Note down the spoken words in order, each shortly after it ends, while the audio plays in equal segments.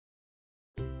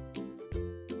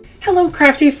Hello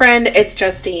crafty friend, it's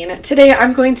Justine. Today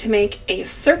I'm going to make a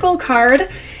circle card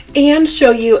and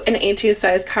show you an A2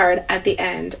 size card at the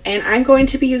end. And I'm going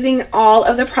to be using all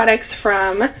of the products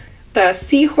from the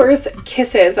Seahorse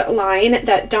Kisses line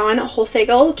that Dawn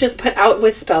Holsagel just put out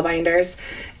with Spellbinders.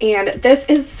 And this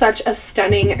is such a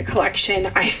stunning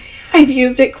collection. I've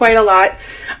used it quite a lot.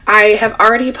 I have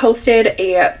already posted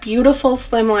a beautiful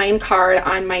slimline card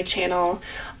on my channel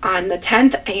on the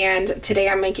 10th, and today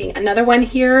I'm making another one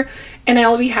here, and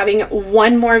I'll be having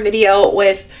one more video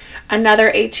with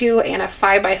another A2 and a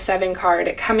 5x7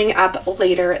 card coming up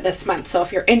later this month. So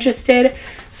if you're interested,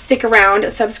 stick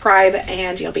around, subscribe,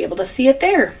 and you'll be able to see it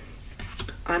there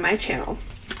on my channel.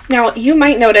 Now you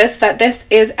might notice that this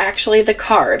is actually the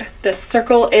card. This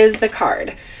circle is the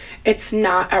card. It's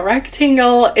not a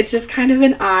rectangle, it's just kind of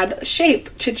an odd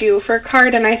shape to do for a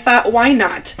card, and I thought, why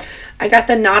not? I got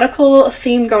the nautical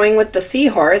theme going with the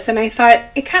seahorse, and I thought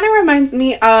it kind of reminds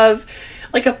me of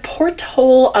like a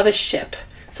porthole of a ship.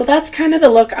 So that's kind of the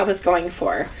look I was going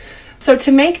for. So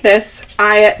to make this,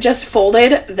 I just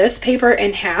folded this paper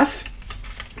in half,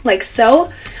 like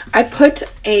so. I put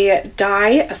a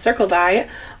die, a circle die,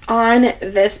 on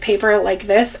this paper like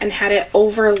this and had it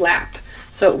overlap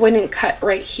so it wouldn't cut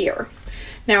right here.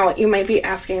 Now you might be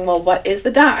asking, well, what is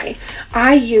the die?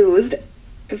 I used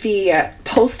the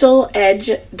postal edge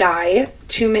die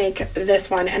to make this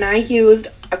one, and I used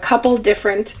a couple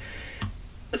different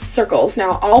circles.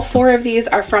 Now all four of these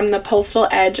are from the postal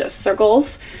edge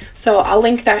circles, so I'll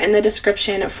link that in the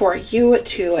description for you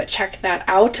to check that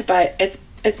out. But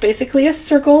it's basically a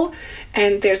circle,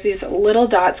 and there's these little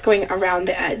dots going around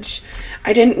the edge.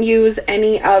 I didn't use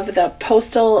any of the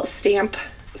postal stamp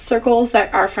circles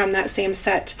that are from that same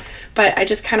set, but I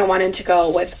just kind of wanted to go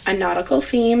with a nautical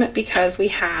theme because we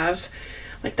have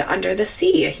like the under the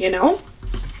sea, you know?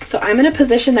 So I'm going to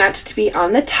position that to be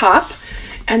on the top,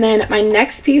 and then my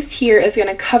next piece here is going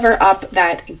to cover up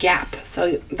that gap.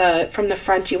 So from the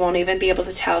front you won't even be able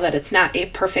to tell that it's not a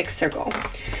perfect circle.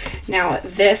 Now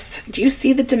this, do you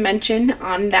see the dimension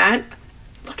on that?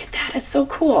 Look at that, it's so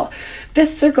cool.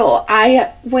 This circle,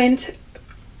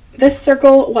 this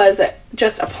circle was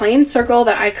just a plain circle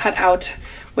that I cut out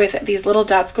with these little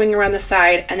dots going around the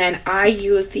side, and then I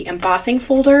used the embossing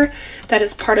folder that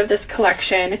is part of this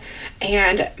collection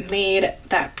and made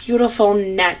that beautiful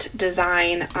net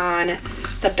design on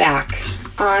the back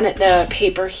on the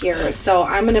paper here. So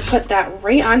I'm going to put that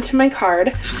right onto my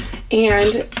card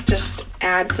and just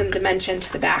add some dimension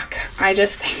to the back. I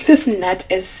just think this net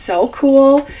is so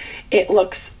cool. It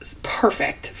looks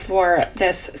perfect for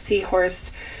this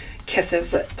Seahorse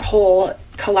Kisses whole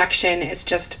collection. Is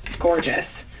just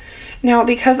gorgeous. Now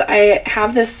because I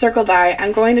have this circle die,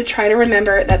 I'm going to try to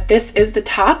remember that this is the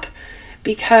top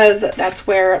because that's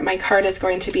where my card is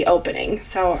going to be opening.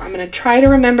 So I'm going to try to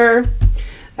remember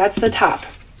that's the top.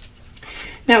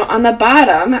 Now on the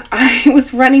bottom, I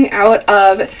was running out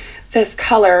of this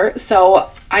color,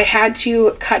 so I had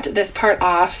to cut this part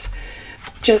off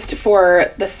just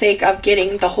for the sake of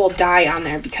getting the whole die on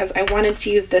there because I wanted to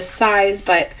use this size,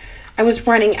 but I was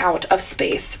running out of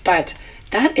space. But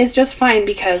that is just fine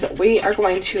because I am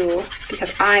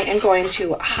going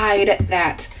to hide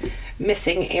that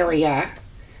missing area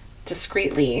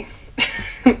discreetly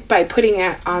by putting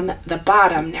it on the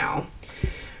bottom now,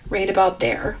 right about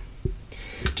there.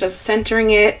 Just centering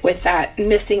it with that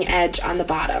missing edge on the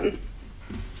bottom.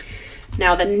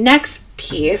 Now the next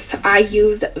piece, I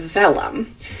used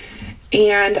vellum,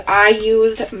 and I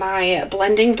used my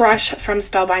blending brush from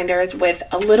Spellbinders with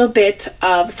a little bit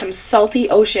of some Salty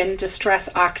Ocean Distress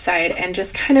Oxide and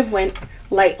just kind of went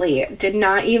lightly. Did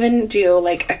not even do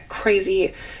like a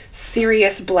crazy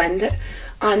serious blend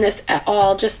on this at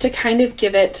all, just to kind of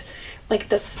give it like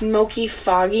the smoky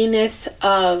fogginess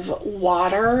of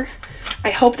water. I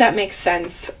hope that makes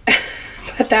sense.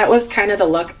 But that was kind of the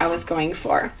look I was going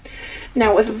for.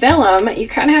 Now with vellum, you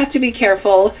kind of have to be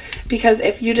careful because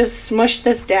if you just smush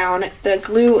this down, the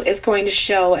glue is going to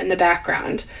show in the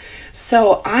background.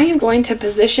 So I am going to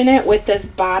position it with this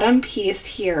bottom piece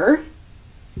here,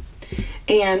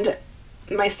 and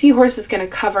my seahorse is going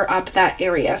to cover up that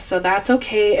area, so that's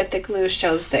okay if the glue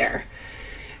shows there.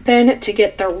 Then to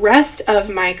get the rest of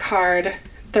my card,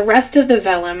 the rest of the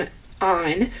vellum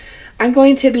on, I'm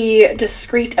going to be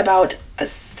discreet about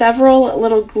several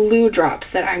little glue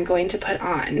drops that I'm going to put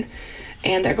on.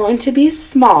 And they're going to be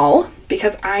small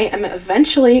because I am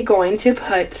eventually going to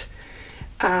put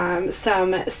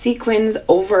some sequins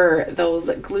over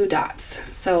those glue dots.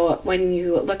 So when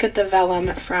you look at the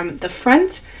vellum from the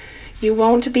front, you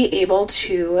won't be able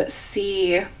to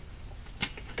see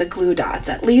the glue dots.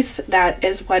 At least that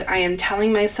is what I am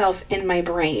telling myself in my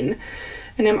brain.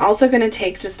 And I'm also going to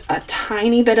take just a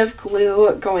tiny bit of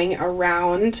glue going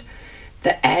around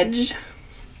the edge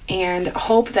and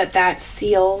hope that that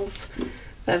seals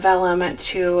the vellum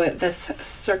to this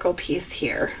circle piece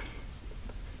here.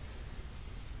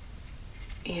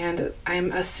 And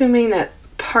I'm assuming that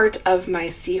part of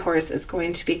my Seahorse is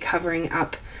going to be covering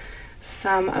up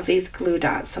some of these glue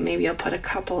dots, so maybe I'll put a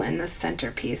couple in the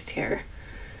center piece here.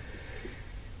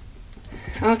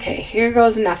 Okay, here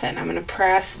goes nothing. I'm going to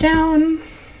press down.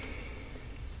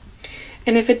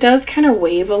 And if it does kind of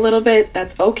wave a little bit,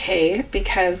 that's okay,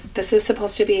 because this is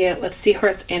supposed to be a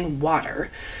Seahorse in water.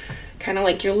 Kind of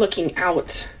like you're looking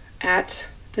out at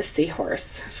the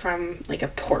Seahorse from like a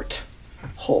port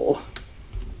hole.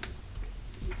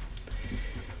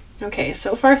 Okay,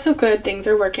 so far so good. Things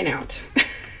are working out.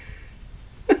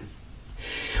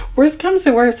 Worst comes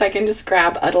to worst, I can just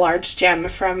grab a large gem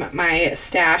from my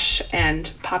stash and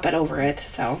pop it over it.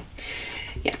 So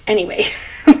yeah, anyway.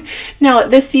 Now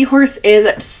this Seahorse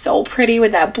is so pretty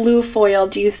with that blue foil.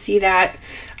 Do you see that?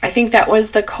 I think that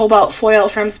was the cobalt foil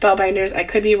from Spellbinders. I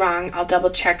could be wrong. I'll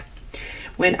double check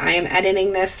when I am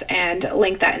editing this and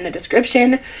link that in the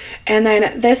description. And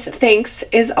then this Thanks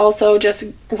is also just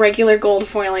regular gold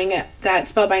foiling that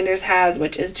Spellbinders has,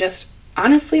 which is just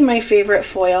honestly my favorite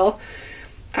foil.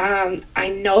 I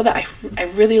know that I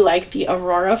really like the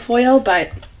Aurora foil,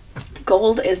 but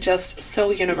gold is just so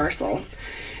universal.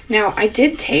 Now I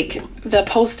did take the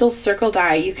postal circle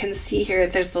die. You can see here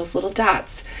there's those little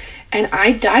dots, and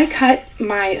I die cut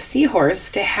my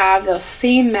Seahorse to have those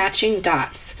same matching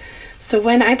dots. So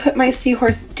when I put my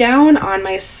Seahorse down on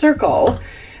my circle,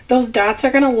 those dots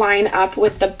are going to line up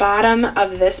with the bottom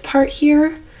of this part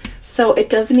here, so it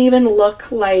doesn't even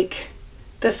look like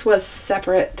this was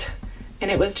separate and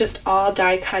it was just all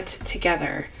die cut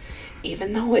together,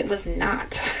 even though it was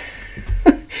not.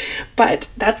 But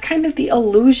that's kind of the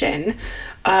illusion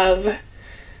of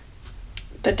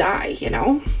the die, you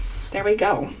know? There we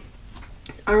go.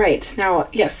 All right, now,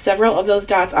 yes, several of those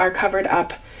dots are covered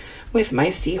up with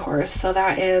my Seahorse, so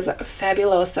that is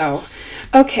fabuloso.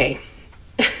 Okay.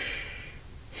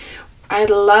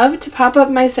 I'd love to pop up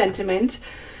my sentiment,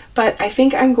 but I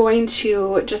think I'm going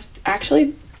to just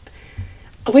actually,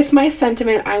 with my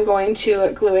sentiment, I'm going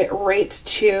to glue it right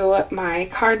to my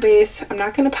card base. I'm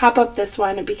not going to pop up this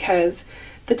one because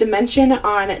the dimension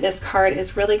on this card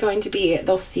is really going to be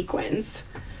those sequins.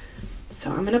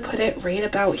 So I'm going to put it right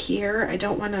about here. I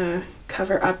don't want to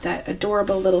cover up that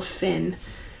adorable little fin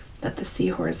that the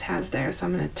Seahorse has there. So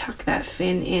I'm going to tuck that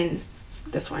fin in,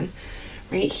 this one,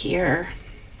 right here,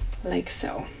 like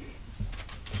so.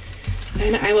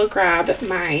 Then I will grab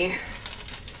my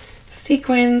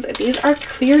sequins. These are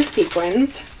clear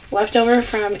sequins left over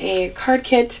from a card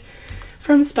kit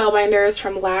from Spellbinders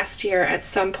from last year at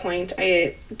some point.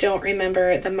 I don't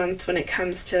remember the month when it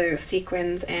comes to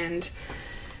sequins, and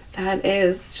that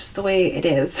is just the way it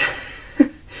is.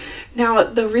 Now,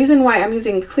 the reason why I'm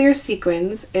using clear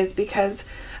sequins is because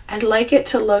I'd like it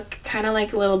to look kind of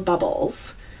like little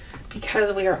bubbles,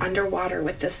 because we are underwater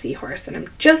with this Seahorse, and I'm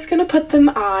just going to put them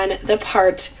on the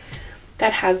part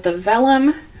that has the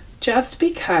vellum, just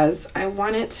because I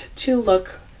want it to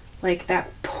look like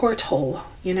that porthole,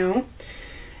 you know,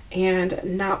 and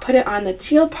not put it on the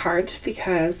teal part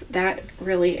because that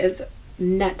really is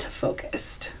net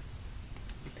focused.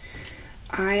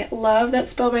 I love that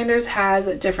Spellbinders has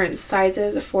different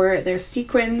sizes for their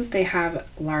sequins. They have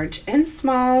large and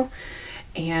small,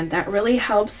 and that really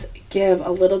helps give a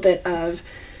little bit of a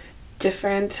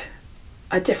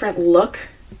different look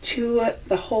to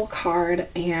the whole card.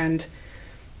 And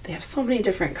they have so many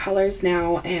different colors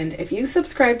now, and if you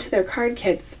subscribe to their card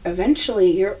kits,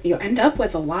 eventually you end up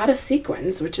with a lot of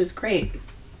sequins, which is great,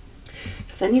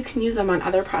 because then you can use them on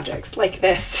other projects like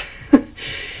this.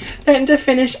 Then to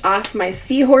finish off my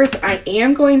Seahorse, I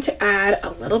am going to add a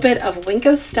little bit of Wink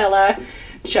of Stella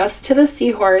just to the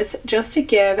Seahorse, just to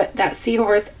give that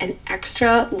Seahorse an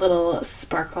extra little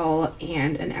sparkle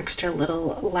and an extra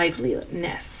little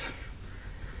liveliness.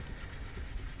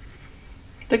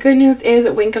 The good news is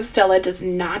Wink of Stella does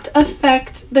not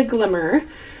affect the glimmer,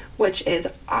 which is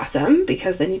awesome,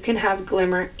 because then you can have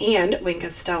glimmer and Wink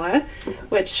of Stella,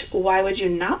 which, why would you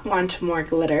not want more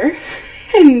glitter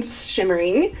and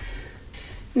shimmering?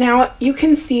 Now you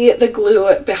can see the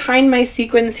glue behind my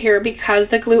sequins here because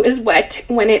the glue is wet.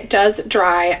 When it does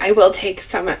dry, I will take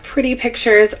some pretty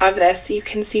pictures of this so you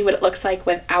can see what it looks like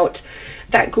without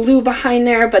that glue behind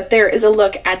there, but there is a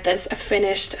look at this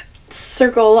finished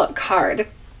circle card.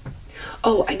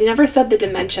 Oh, I never said the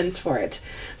dimensions for it,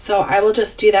 so I will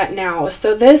just do that now.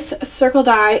 So this circle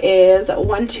die is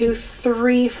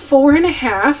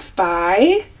 4.5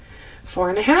 by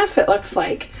 4.5 it looks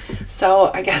like.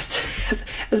 So I guess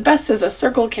as best as a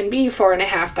circle can be,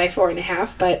 4.5 by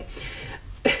 4.5, but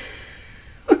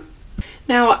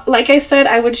now, like I said,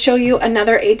 I would show you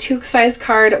another A2 size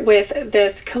card with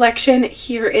this collection.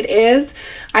 Here it is.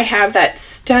 I have that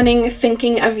stunning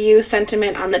thinking of you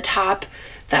sentiment on the top.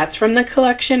 That's from the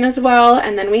collection as well.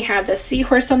 And then we have the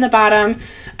seahorse on the bottom.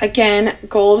 Again,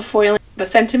 gold foiling. The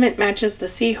sentiment matches the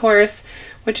seahorse,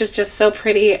 which is just so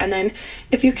pretty. And then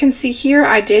if you can see here,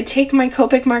 I did take my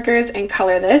Copic markers and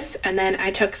color this. And then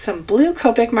I took some blue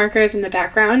Copic markers in the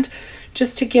background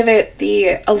just to give it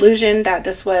the illusion that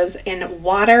this was in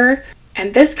water.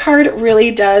 And this card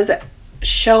really does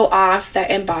show off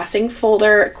the embossing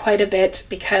folder quite a bit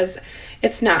because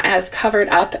it's not as covered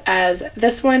up as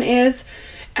this one is.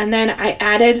 And then I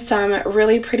added some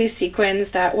really pretty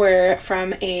sequins that were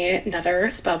from another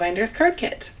Spellbinders card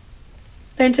kit.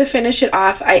 Then to finish it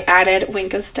off, I added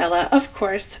Wink of Stella, of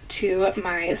course, to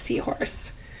my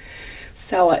seahorse.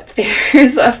 So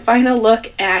there's a final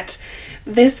look at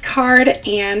this card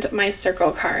and my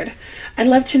circle card. I'd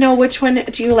love to know, which one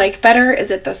do you like better?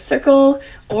 Is it the circle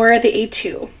or the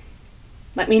A2?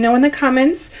 Let me know in the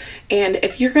comments. And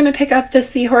if you're going to pick up the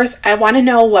seahorse, I want to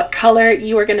know what color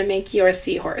you are going to make your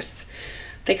seahorse.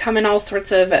 They come in all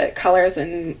sorts of colors,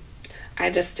 and I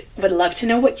just would love to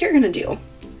know what you're going to do.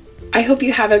 I hope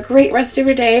you have a great rest of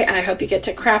your day, and I hope you get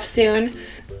to craft soon.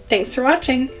 Thanks for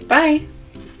watching. Bye!